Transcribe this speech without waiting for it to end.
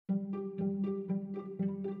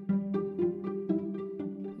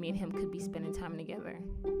and him could be spending time together.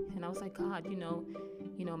 And I was like, God,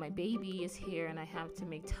 my baby is here and I have to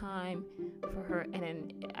make time for her. And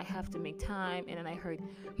then I have to make time. And then I heard,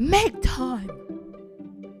 make time.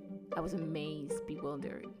 I was amazed,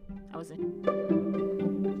 bewildered.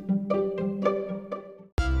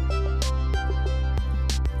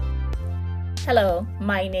 Hello,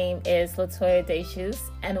 my name is Latoya Deshus,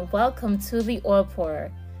 and welcome to The Oil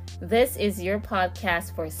Pourer. This is your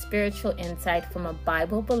podcast for spiritual insight from a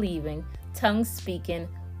Bible-believing, tongue-speaking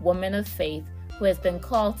woman of faith who has been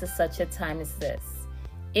called to such a time as this.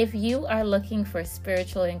 If you are looking for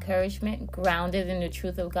spiritual encouragement grounded in the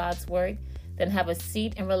truth of God's Word, then have a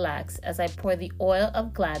seat and relax as I pour the oil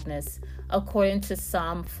of gladness according to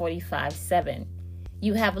Psalm 45:7.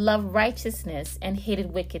 You have loved righteousness and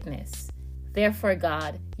hated wickedness. Therefore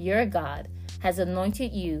God, your God, has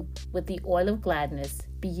anointed you with the oil of gladness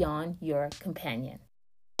beyond your companion.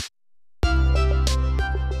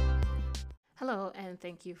 Hello, and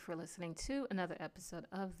thank you for listening to another episode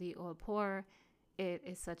of The Oil Pourer. It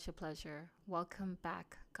is such a pleasure. Welcome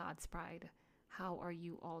back, God's bride. How are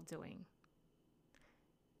you all doing?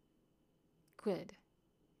 Good.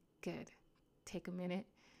 Take a minute,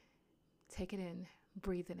 take it in,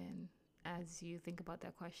 breathe it in as you think about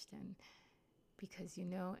that question. Because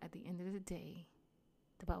at the end of the day,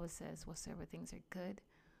 the Bible says, whatsoever things are good,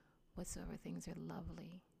 whatsoever things are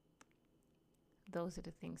lovely, those are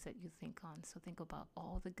the things that you think on. So think about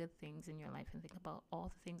all the good things in your life and think about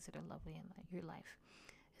all the things that are lovely in your life,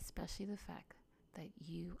 especially the fact that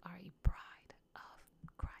you are a bride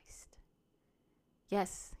of Christ.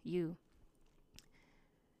 Yes, you.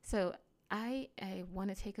 So I want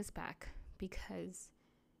to take us back because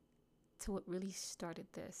to what really started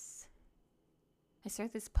this. I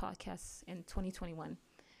started this podcast in 2021,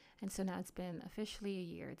 and so now it's been officially a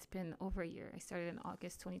year. It's been over a year. I started in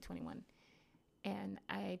August 2021, and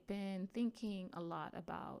I've been thinking a lot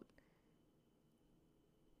about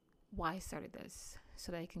why I started this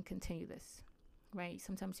so that I can continue this, right?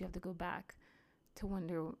 Sometimes you have to go back to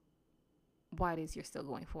wonder why it is you're still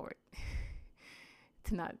going forward,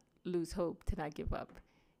 to not lose hope, to not give up.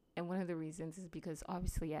 And one of the reasons is because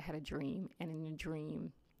obviously I had a dream, and in the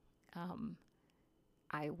dream,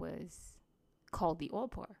 I was called the Oil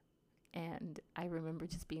Pourer, and I remember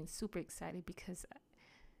just being super excited because,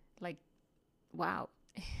 wow.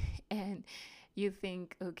 And you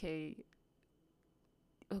think, okay,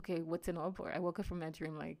 what's an Oil Pourer? I woke up from that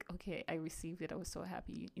dream okay, I received it. I was so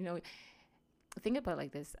happy. Think about it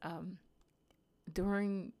like this.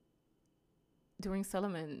 During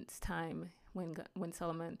Solomon's time, when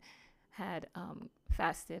Solomon had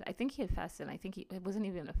fasted. I think he had fasted. I think it wasn't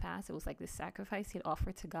even a fast. It was like this sacrifice he had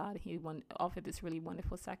offered to God. He offered this really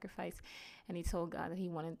wonderful sacrifice, and he told God that he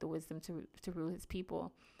wanted the wisdom to rule his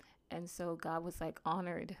people. And so God was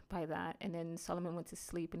honored by that. And then Solomon went to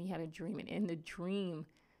sleep and he had a dream. And in the dream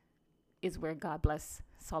is where God blessed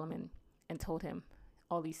Solomon and told him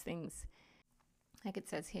all these things. Like it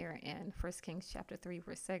says here in 1 Kings chapter 3,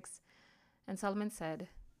 verse 6. And Solomon said,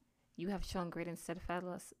 "You have shown great and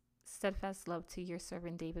steadfast love to your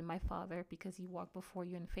servant David, my father, because he walked before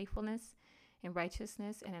you in faithfulness, in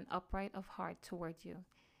righteousness, and an upright of heart toward you.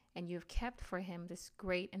 And you have kept for him this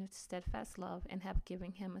great and steadfast love, and have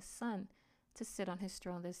given him a son to sit on his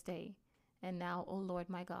throne this day. And now, O Lord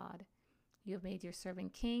my God, you have made your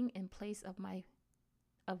servant king in place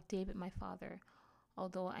of David my father,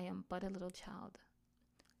 although I am but a little child.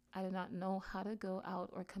 I do not know how to go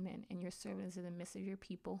out or come in, and your servant is in the midst of your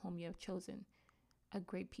people whom you have chosen, a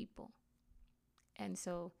great people." And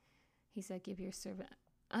so he said, "Give your servant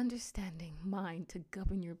understanding mind to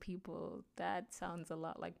govern your people." That sounds a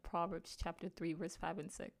lot like Proverbs chapter 3, verse 5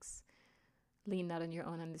 and 6. "Lean not on your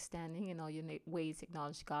own understanding, in all your ways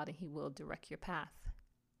acknowledge God, and he will direct your path."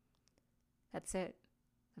 That's it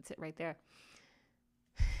right there.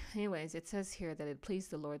 Anyways, it says here that it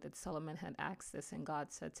pleased the Lord that Solomon had asked this, and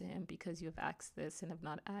God said to him, "Because you have asked this and have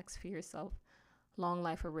not asked for yourself long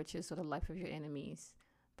life or riches or the life of your enemies,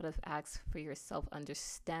 but have asked for yourself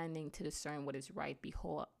understanding to discern what is right,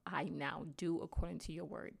 behold, I now do according to your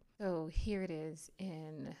word." So here it is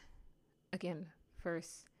in, again,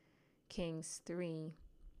 1 Kings 3.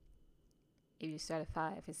 If you start at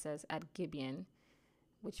 5, it says, "At Gibeon,"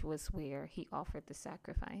 which was where he offered the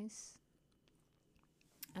sacrifice,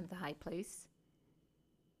 "and the high place,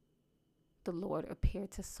 the Lord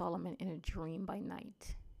appeared to Solomon in a dream by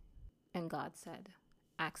night. And God said,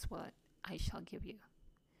 'Ask what I shall give you.'"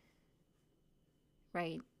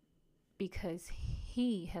 Right? Because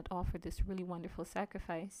he had offered this really wonderful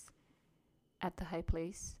sacrifice at the high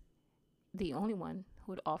place, the only one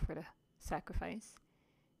who had offered a sacrifice.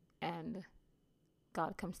 And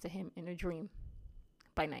God comes to him in a dream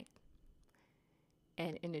by night.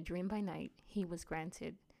 And in a dream by night, he was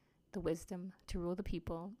granted the wisdom to rule the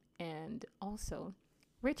people and also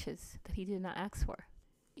riches that he did not ask for.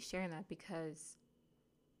 He's sharing that because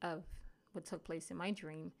of what took place in my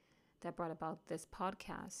dream that brought about this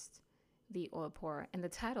podcast, The Oil Pour, and the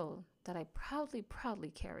title that I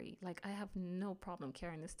proudly carry. Like, I have no problem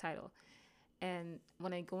carrying this title. And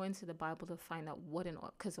when I go into the Bible to find out what an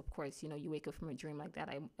oil, because of course, you wake up from a dream like that.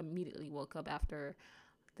 I immediately woke up after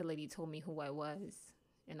the lady told me who I was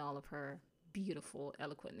in all of her beautiful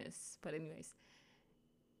eloquentness. But anyways,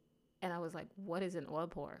 and I was like, what is an oil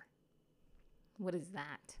pour? What is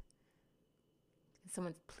that?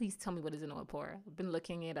 Someone please tell me what is an oil pour. I've been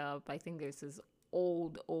looking it up. I think there's this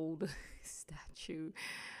old statue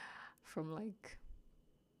from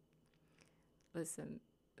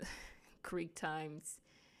Greek times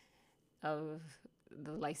of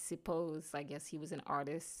the Lysippos. I guess he was an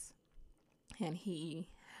artist, and he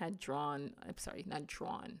had drawn,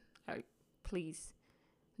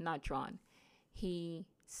 he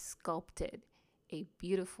sculpted a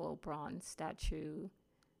beautiful bronze statue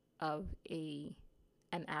of an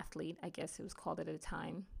athlete, I guess it was called at the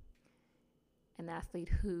time, an athlete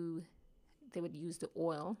who they would use the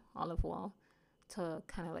olive oil, to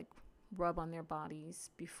kind of rub on their bodies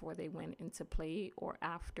before they went into play or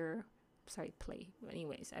after, play.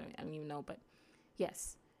 Anyways, I don't even know, but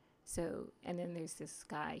yes. So, and then there's this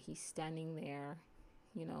guy, he's standing there,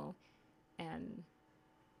 and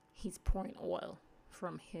he's pouring oil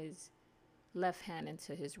from his left hand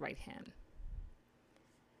into his right hand.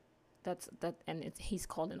 He's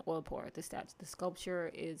called an oil pour. The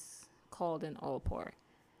sculpture is called an oil pour.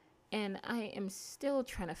 And I am still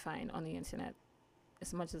trying to find on the internet,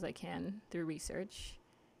 as much as I can through research,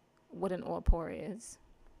 what an oil pour is.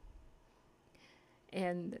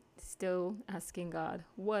 And still asking God,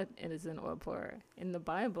 what is an oil pour? In the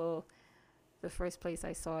Bible, the first place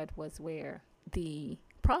I saw it was where the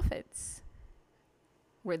prophets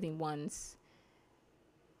were the ones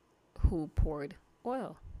who poured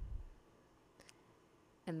oil.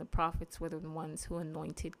 And the prophets were the ones who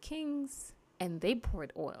anointed kings, and they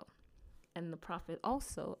poured oil. And the prophet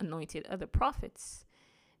also anointed other prophets,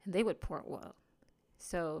 and they would pour oil.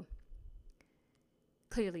 So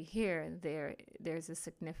clearly here, there's a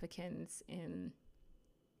significance in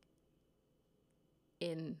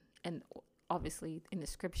and obviously in the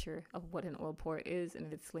scripture of what an oil pour is,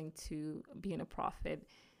 and it's linked to being a prophet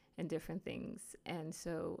and different things. And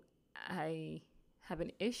so I have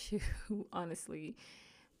an issue, honestly,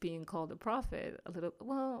 being called a prophet a little.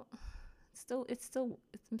 Well,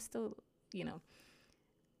 I'm still,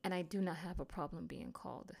 and I do not have a problem being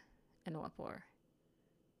called an oil pour.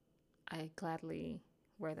 I gladly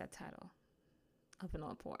wear that title of an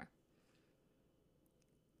oil pour,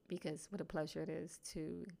 because what a pleasure it is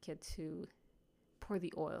to get to pour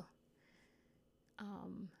the oil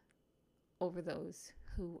over those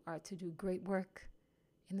who are to do great work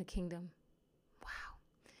in the kingdom. Wow.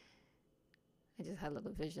 I just had a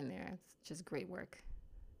little vision there. It's just great work.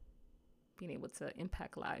 Being able to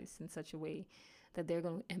impact lives in such a way that they're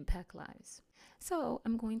going to impact lives. So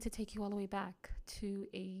I'm going to take you all the way back to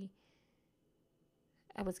I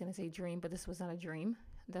was going to say dream, but this was not a dream.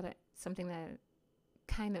 Something that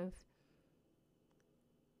kind of,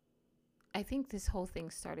 I think this whole thing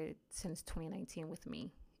started since 2019 with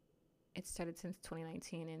me. It started since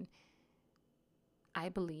 2019, and I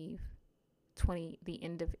believe the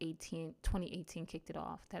end of 2018 kicked it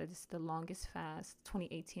off. That is the longest fast.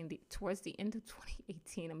 2018, towards the end of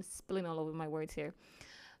 2018, I'm spilling all over my words here.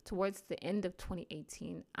 Towards the end of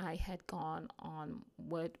 2018, I had gone on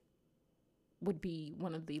what would be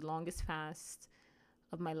one of the longest fasts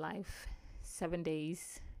of my life. 7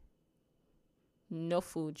 days, no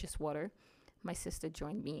food, just water. My sister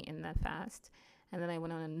joined me in that fast. And then I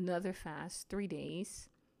went on another fast, 3 days,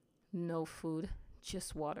 no food,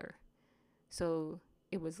 just water. So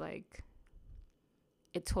it was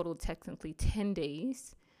it totaled technically 10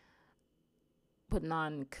 days, but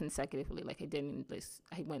non-consecutively.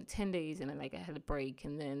 I went 10 days and then I had a break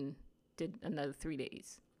and then did another 3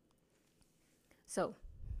 days. So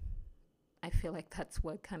I feel like that's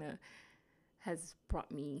what kind of has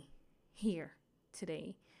brought me here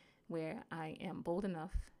today, where I am bold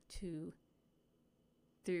enough to,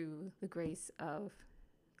 through the grace of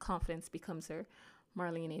Confidence Becomes Her,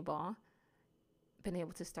 Marlene A. Baugh, been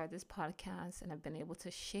able to start this podcast, and I've been able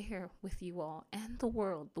to share with you all and the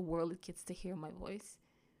world. The world gets to hear my voice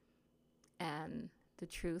and the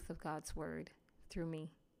truth of God's word through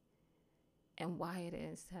me, and why it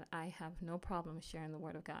is that I have no problem sharing the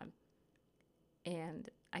word of God. And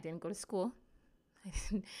I didn't go to school.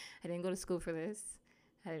 I didn't go to school for this.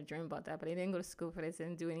 I had a dream about that, but I didn't go to school for this. I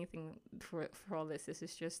didn't do anything for all this. This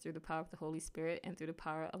is just through the power of the Holy Spirit and through the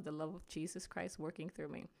power of the love of Jesus Christ working through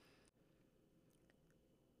me.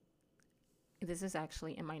 This is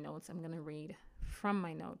actually in my notes. I'm going to read from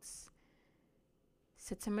my notes.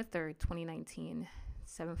 September 3rd, 2019,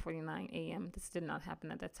 7:49 a.m. This did not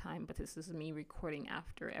happen at that time, but this is me recording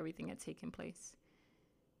after everything had taken place.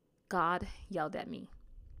 God yelled at me.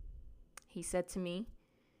 He said to me,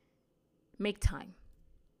 "Make time."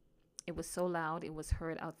 It was so loud, it was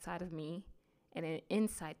heard outside of me and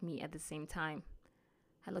inside me at the same time.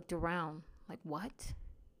 I looked around, like, what?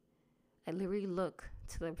 I literally looked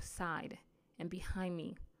to the side and behind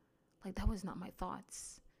me, like that was not my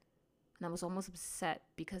thoughts. And I was almost upset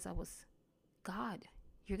because I was, God,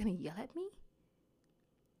 you're going to yell at me?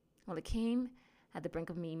 Well, it came at the brink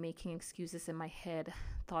of me making excuses in my head,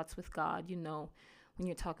 thoughts with God, when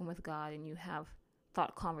you're talking with God and you have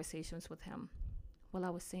thought conversations with him. Well, I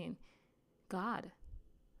was saying, God,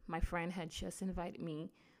 my friend had just invited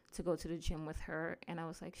me to go to the gym with her, and I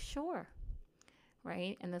was like, sure,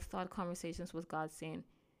 right? And the thought conversations with God saying,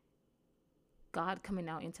 God coming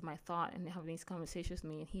out into my thought and having these conversations with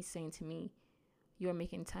me, and he's saying to me, you're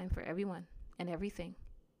making time for everyone and everything.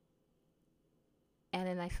 And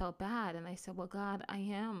then I felt bad, and I said, well, God, I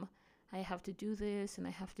have to do this, and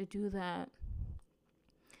I have to do that.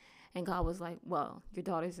 And God was like, well, your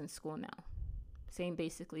daughter's in school now. Saying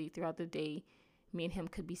basically throughout the day, me and him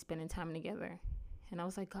could be spending time together. And I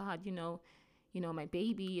was like, God, my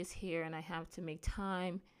baby is here and I have to make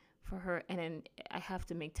time for her. And then I have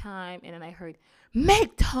to make time. And then I heard,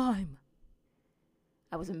 make time.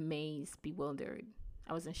 I was amazed, bewildered.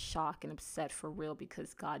 I was in shock and upset for real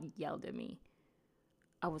because God yelled at me.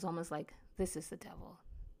 I was almost like, this is the devil.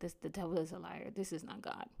 The devil is a liar. This is not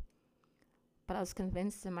God. But I was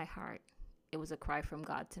convinced in my heart it was a cry from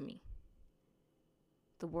God to me.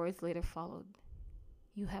 The words later followed.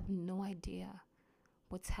 You have no idea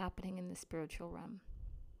what's happening in the spiritual realm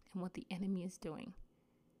and what the enemy is doing.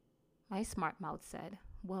 My smart mouth said,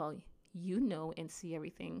 well, you know and see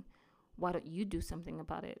everything. Why don't you do something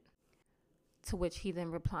about it? To which he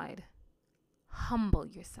then replied, humble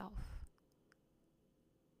yourself.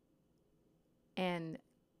 And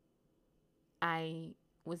I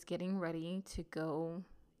was getting ready to go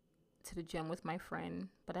to the gym with my friend,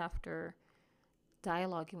 but after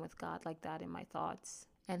dialoguing with God like that in my thoughts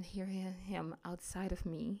and hearing him outside of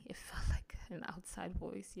me, it felt like an outside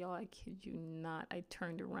voice. Y'all, I kid you not. I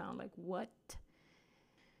turned around like, what?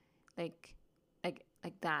 Like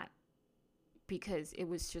that, because it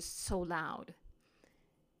was just so loud.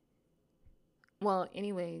 Well,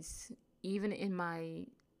 anyways, even in my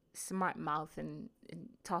smart mouth and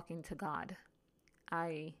talking to God,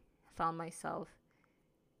 I found myself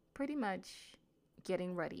pretty much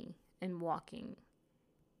getting ready and walking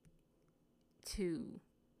to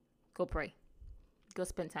go pray, go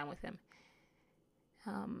spend time with him.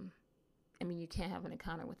 You can't have an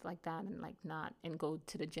encounter with like that and like not and go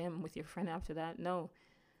to the gym with your friend after that. No.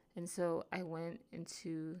 And so I went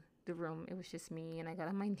into the room. It was just me, and I got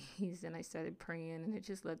on my knees and I started praying, and it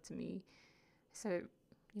just led to me. I started,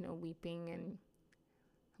 weeping and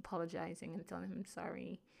apologizing and telling him I'm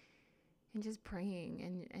sorry and just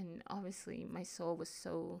praying. And obviously my soul was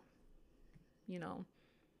so,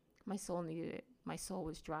 my soul needed it. My soul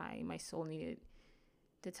was dry. My soul needed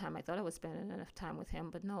the time. I thought I was spending enough time with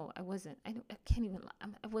him, but no, I wasn't. I can't even lie.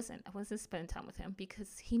 I wasn't spending time with him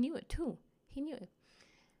because he knew it too. He knew it.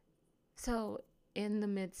 So in the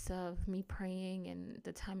midst of me praying and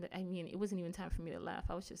the time that, it wasn't even time for me to laugh.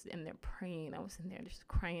 I was just in there praying. I was in there just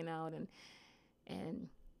crying out. And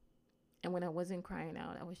when I wasn't crying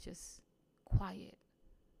out, I was just quiet.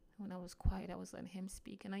 When I was quiet, I was letting him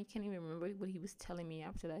speak. And I can't even remember what he was telling me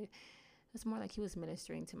after that. It's more like he was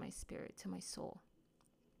ministering to my spirit, to my soul.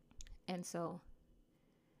 And so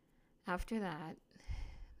after that,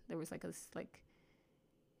 there was the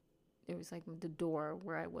door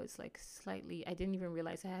where I was like slightly, I didn't even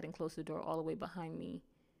realize I hadn't closed the door all the way behind me.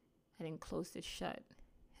 I didn't close it shut.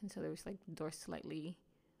 And so there was like the door slightly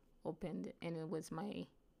opened, and it was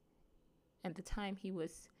at the time he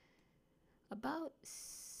was about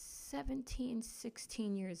 17,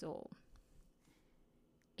 16 years old.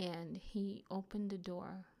 And he opened the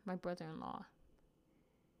door, my brother-in-law.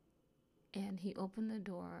 And he opened the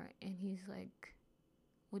door and he's like,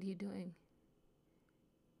 what are you doing?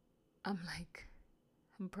 I'm like,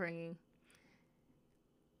 I'm praying.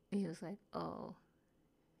 And he was like, oh.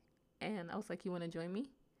 And I was like, you want to join me?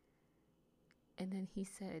 And then he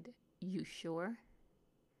said, you sure?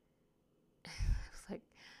 I was like,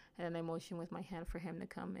 And I motioned with my hand for him to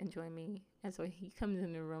come and join me. And so he comes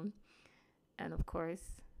in the room. And of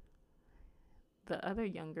course, the other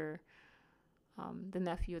younger, the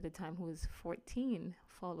nephew at the time, who was 14,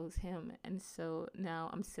 follows him. And so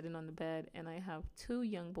now I'm sitting on the bed and I have two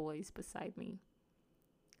young boys beside me.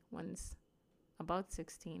 One's about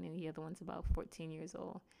 16 and the other one's about 14 years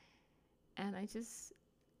old. And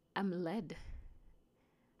I'm led.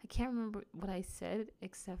 I can't remember what I said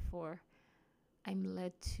except for I'm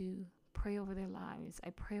led to pray over their lives. I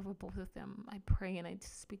pray over both of them. I pray and I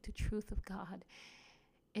speak the truth of God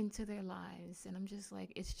into their lives. And I'm just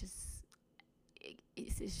like, it's just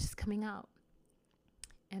coming out.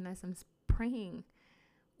 And as I'm praying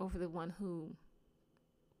over the one who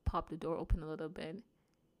popped the door open a little bit,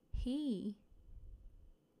 he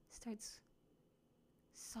starts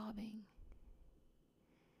sobbing.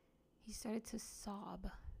 He started to sob.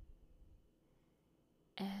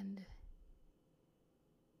 And,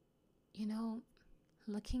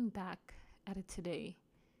 looking back at it today,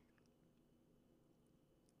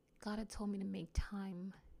 God had told me to make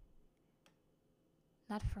time,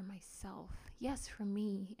 not for myself, yes, for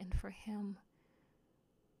me and for him,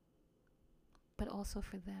 but also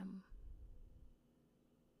for them.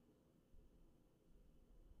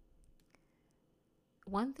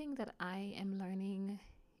 One thing that I am learning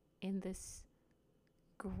in this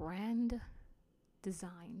grand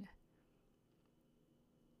design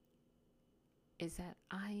is that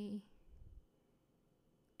I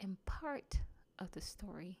am part of the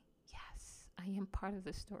story. Yes, I am part of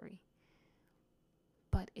the story.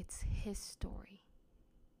 But it's his story.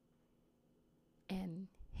 And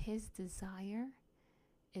his desire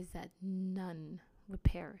is that none would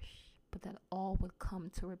perish, but that all would come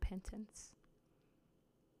to repentance.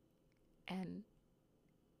 And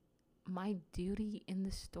my duty in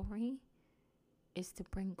the story is to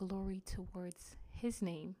bring glory towards his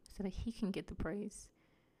name so that he can get the praise,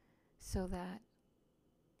 so that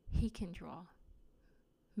he can draw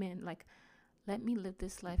men. Like, let me live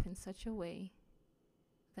this life in such a way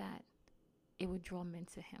that it would draw men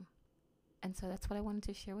to him. And so that's what I wanted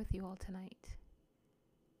to share with you all tonight.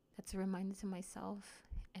 That's a reminder to myself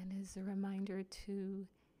and is a reminder to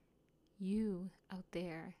you out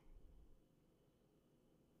there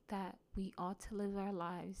that we ought to live our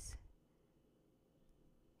lives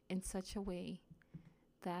in such a way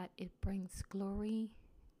that it brings glory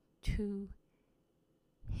to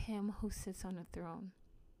him who sits on the throne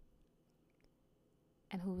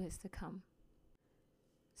and who is to come.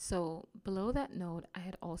 So below that note, I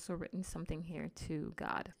had also written something here to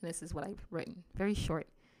God. And this is what I've written, very short.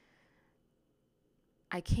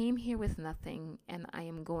 I came here with nothing, and I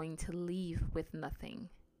am going to leave with nothing.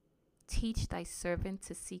 Teach thy servant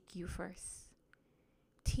to seek you first.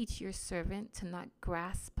 Teach your servant to not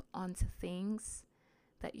grasp onto things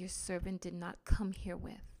that your servant did not come here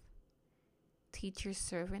with. Teach your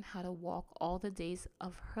servant how to walk all the days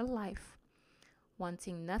of her life,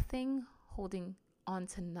 wanting nothing, holding on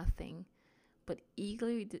to nothing, but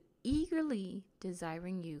eagerly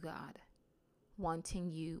desiring you, God,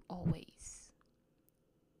 wanting you always.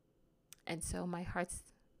 And so my heart's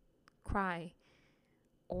cry,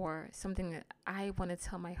 or something that I want to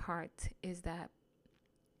tell my heart, is that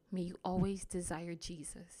may you always desire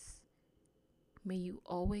Jesus. May you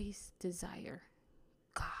always desire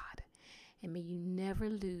God. And may you never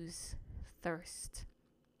lose thirst.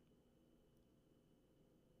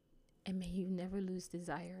 And may you never lose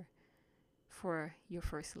desire for your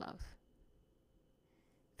first love.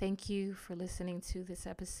 Thank you for listening to this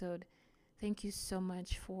episode. Thank you so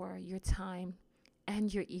much for your time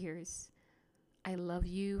and your ears. I love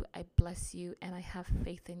you, I bless you, and I have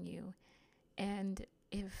faith in you. And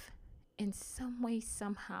if in some way,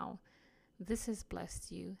 somehow, this has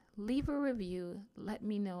blessed you, leave a review, let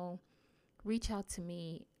me know, reach out to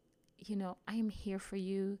me. I am here for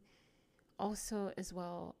you. Also, as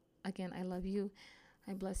well, again, I love you,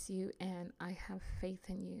 I bless you, and I have faith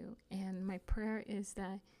in you. And my prayer is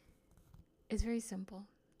that it's very simple,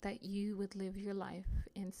 that you would live your life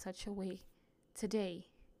in such a way today,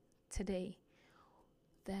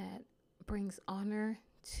 that brings honor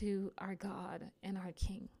to our God and our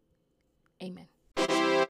King. Amen.